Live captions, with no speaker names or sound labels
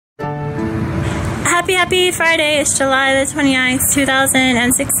Happy Friday. It's July the 29th,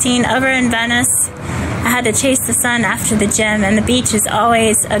 2016, over in Venice. I had to chase the sun after the gym, and the beach is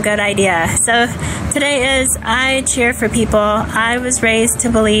always a good idea. So today is I cheer for people. I was raised to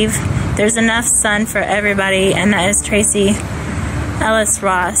believe there's enough sun for everybody, and that is Tracee Ellis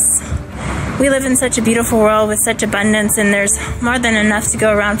Ross. We live in such a beautiful world with such abundance, and there's more than enough to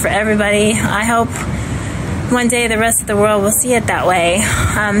go around for everybody. I hope one day the rest of the world will see it that way.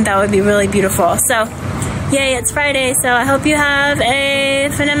 That would be really beautiful. So, yay, it's Friday, so I hope you have a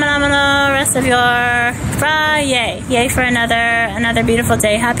phenomenal rest of your Friday. Yay for another beautiful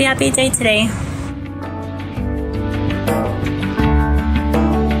day. Happy day today.